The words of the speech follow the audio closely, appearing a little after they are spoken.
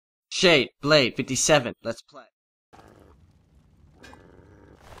Shade, Blade, 57. Let's play.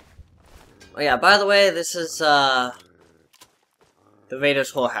 Oh yeah, by the way, this is, the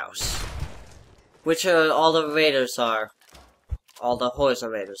Raiders whorehouse. Which all the Raiders are. All the whores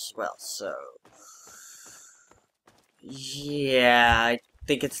are Raiders as well, so... yeah, I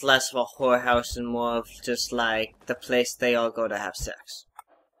think it's less of a whorehouse and more of just, like, the place they all go to have sex.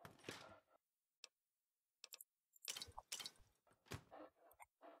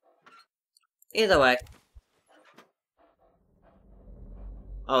 Either way.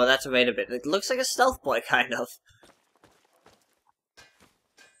 Oh, that's a Raider bit. It looks like a stealth boy, kind of.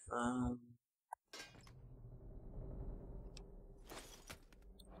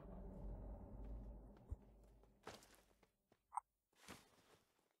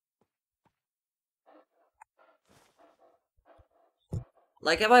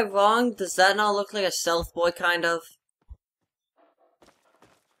 Like, am I wrong? Does that not look like a stealth boy, kind of?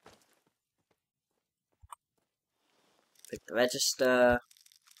 Like the register...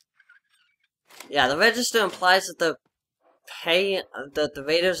 yeah, the register implies that the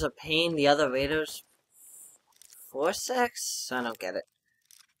Raiders are paying the other Raiders for sex? I don't get it.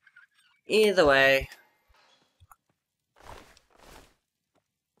 Either way.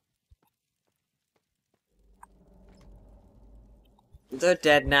 They're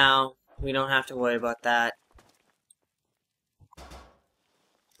dead now. We don't have to worry about that.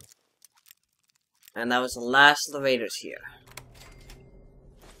 And that was the last of the Raiders here.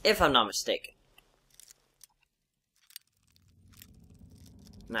 If I'm not mistaken.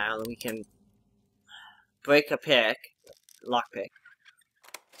 Now we can break a pick. Lockpick.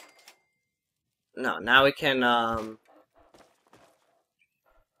 No, now we can,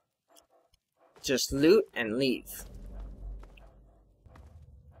 just loot and leave.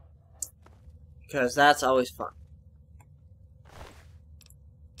 Because that's always fun.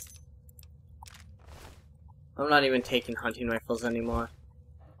 I'm not even taking hunting rifles anymore.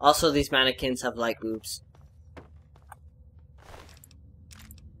 Also, these mannequins have light boobs.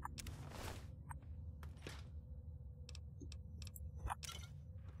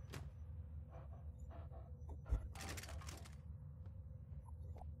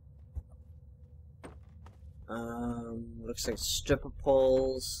 Looks like stripper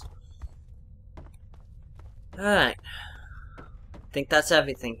poles. Alright. I think that's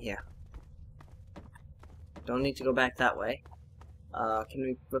everything here. Don't need to go back that way. Can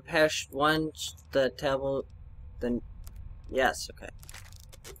we repair the terrible... then... yes, okay.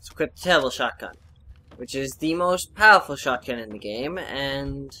 Let's equip the terrible shotgun. Which is the most powerful shotgun in the game,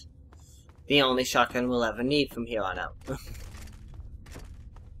 and... the only shotgun we'll ever need from here on out.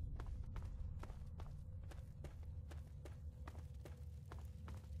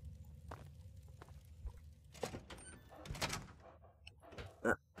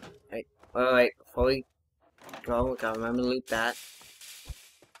 Wait, before we go, we gotta remember to loot that.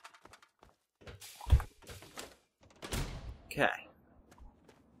 Okay.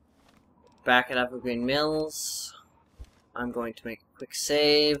 Back at Evergreen Mills. I'm going to make a quick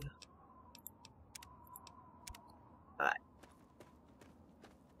save. Alright.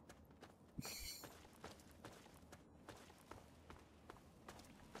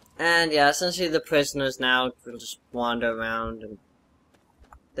 And yeah, essentially the prisoners now will just wander around and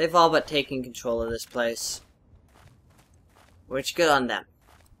they've all but taken control of this place. Which, good on them.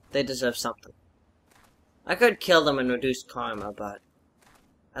 They deserve something. I could kill them and reduce karma, but...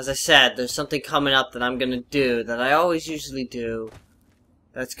 as I said, there's something coming up that I'm gonna do, that I always usually do,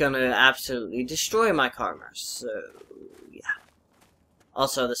 that's gonna absolutely destroy my karma, so... yeah.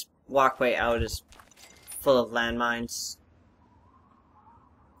 Also, this walkway out is full of landmines.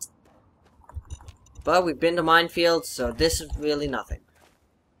 But we've been to minefields, so this is really nothing.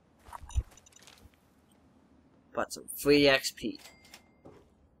 But some free XP.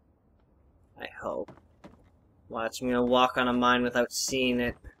 I hope. Watch me walk on a mine without seeing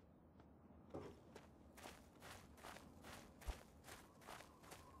it.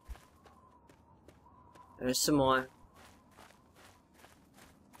 There's some more.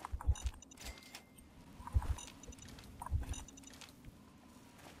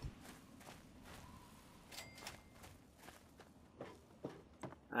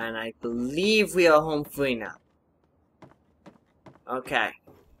 And I believe we are home free now. Okay.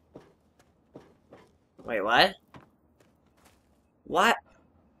 Wait, what? What?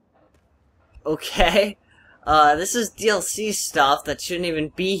 Okay. This is DLC stuff that shouldn't even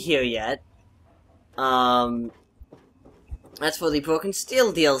be here yet. That's for the Broken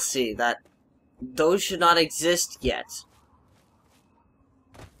Steel DLC, those should not exist yet.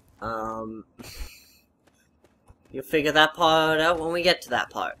 You'll figure that part out when we get to that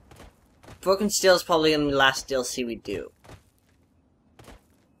part. Broken Steel is probably gonna be the last DLC we do.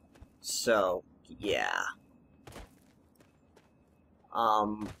 So, yeah.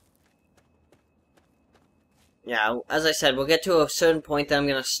 Yeah, as I said, we'll get to a certain point that I'm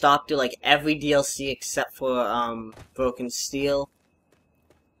gonna stop do like every DLC except for Broken Steel.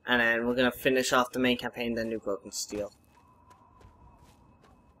 And then we're gonna finish off the main campaign, then do Broken Steel.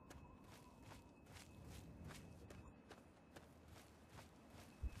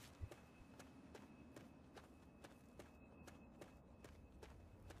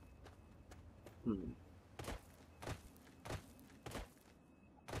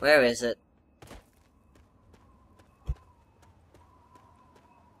 Where is it?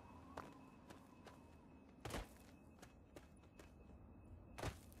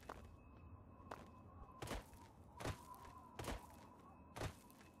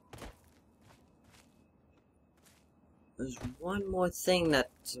 There's one more thing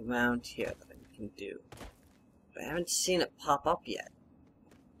that's around here that I can do. But I haven't seen it pop up yet.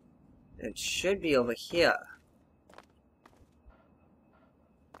 It should be over here.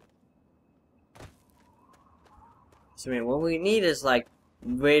 So I mean, what we need is like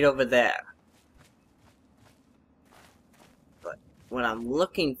right over there. But what I'm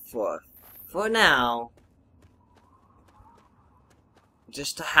looking for now,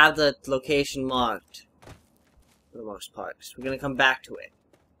 just to have the location marked, for the most part, because we're gonna come back to it.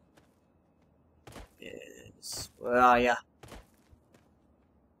 Is, where are ya?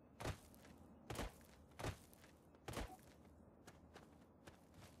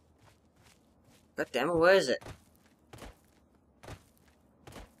 God damn it, where is it?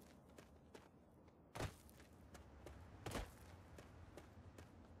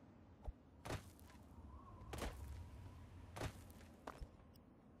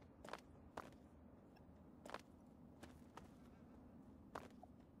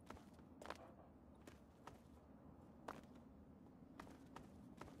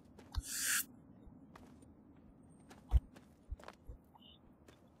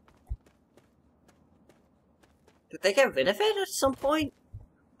 Did they get rid of it at some point?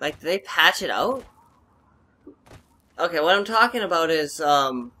 Like, did they patch it out? Okay, what I'm talking about is,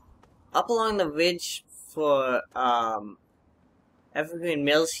 up along the ridge for, Evergreen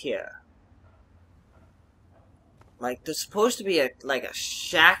Mills here. Like, there's supposed to be a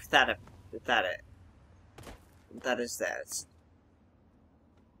shack that is there. It's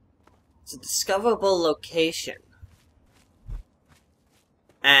a discoverable location.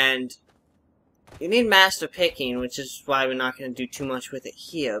 And you need master picking, which is why we're not going to do too much with it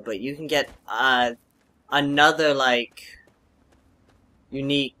here, but you can get, another, like,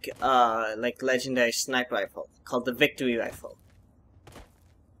 unique, like, legendary sniper rifle, called the Victory Rifle.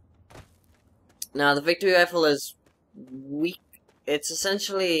 Now, the Victory Rifle is weak. It's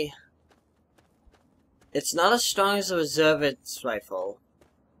essentially, it's not as strong as a reservist rifle,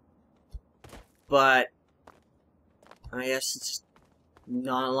 but I guess it's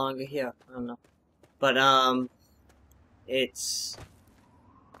no longer here. I don't know. But, it's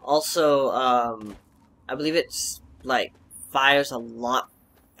also, I believe it's, like, fires a lot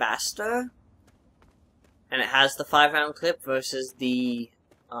faster, and it has the 5-round clip versus the,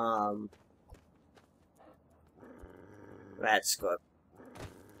 Rad Scorp.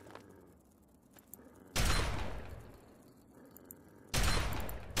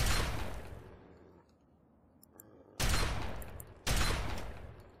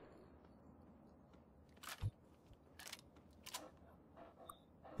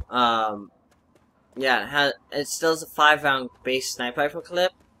 Yeah, it still has a 5-round base sniper rifle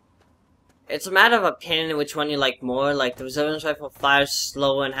clip. It's a matter of opinion which one you like more. Like, the reservist rifle fires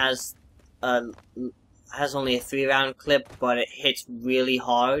slower and has only a 3-round clip, but it hits really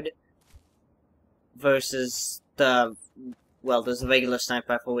hard. Versus the, well, there's the regular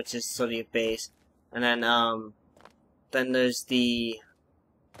sniper rifle, which is sort of your base. And then there's the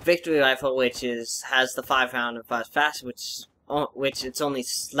Victory Rifle, which has the 5-round and fires faster, which it's only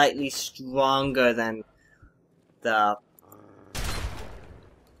slightly stronger than the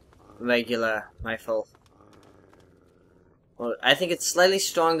regular rifle. Well, I think it's slightly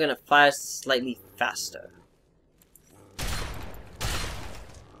stronger and it fires slightly faster.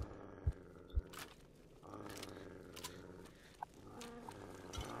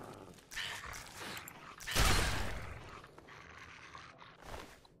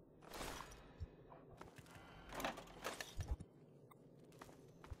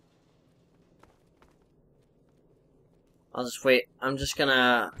 I'll just wait. I'm just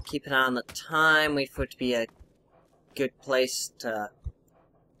gonna keep an eye on the time, wait for it to be a good place to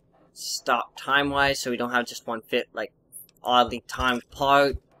stop time-wise, so we don't have just one like, oddly timed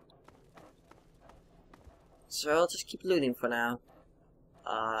part. So I'll just keep looting for now.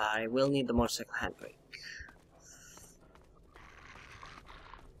 I will need the motorcycle handbrake.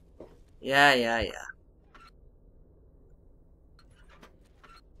 Yeah.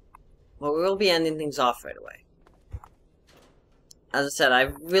 Well, we'll be ending things off right away. As I said, I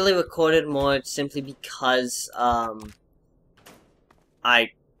really recorded more simply because,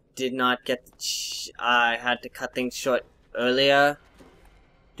 I did not get I had to cut things short earlier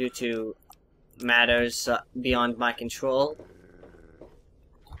due to matters beyond my control.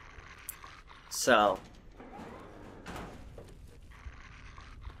 So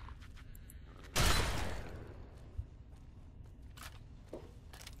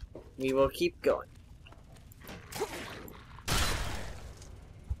we will keep going.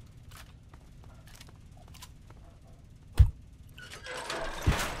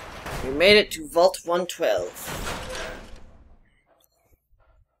 We made it to Vault 112.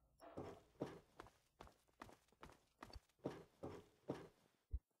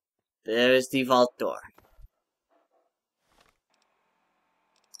 There is the vault door.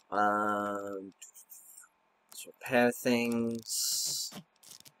 Let's repair things.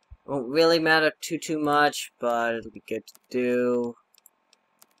 Won't really matter too much, but it'll be good to do.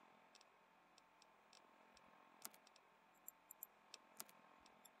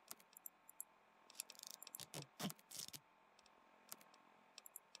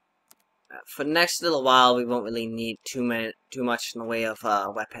 For the next little while, we won't really need too much in the way of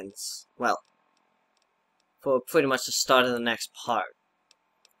weapons. Well, for pretty much the start of the next part.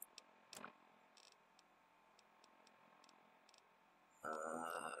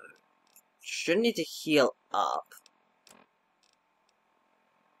 Should need to heal up.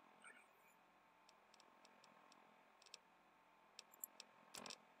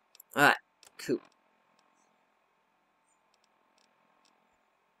 Alright, cool.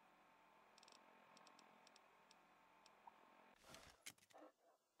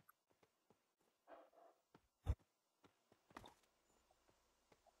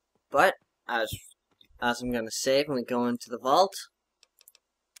 But, as I'm gonna save when we go into the vault,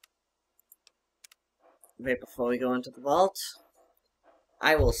 right before we go into the vault,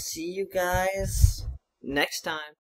 I will see you guys next time.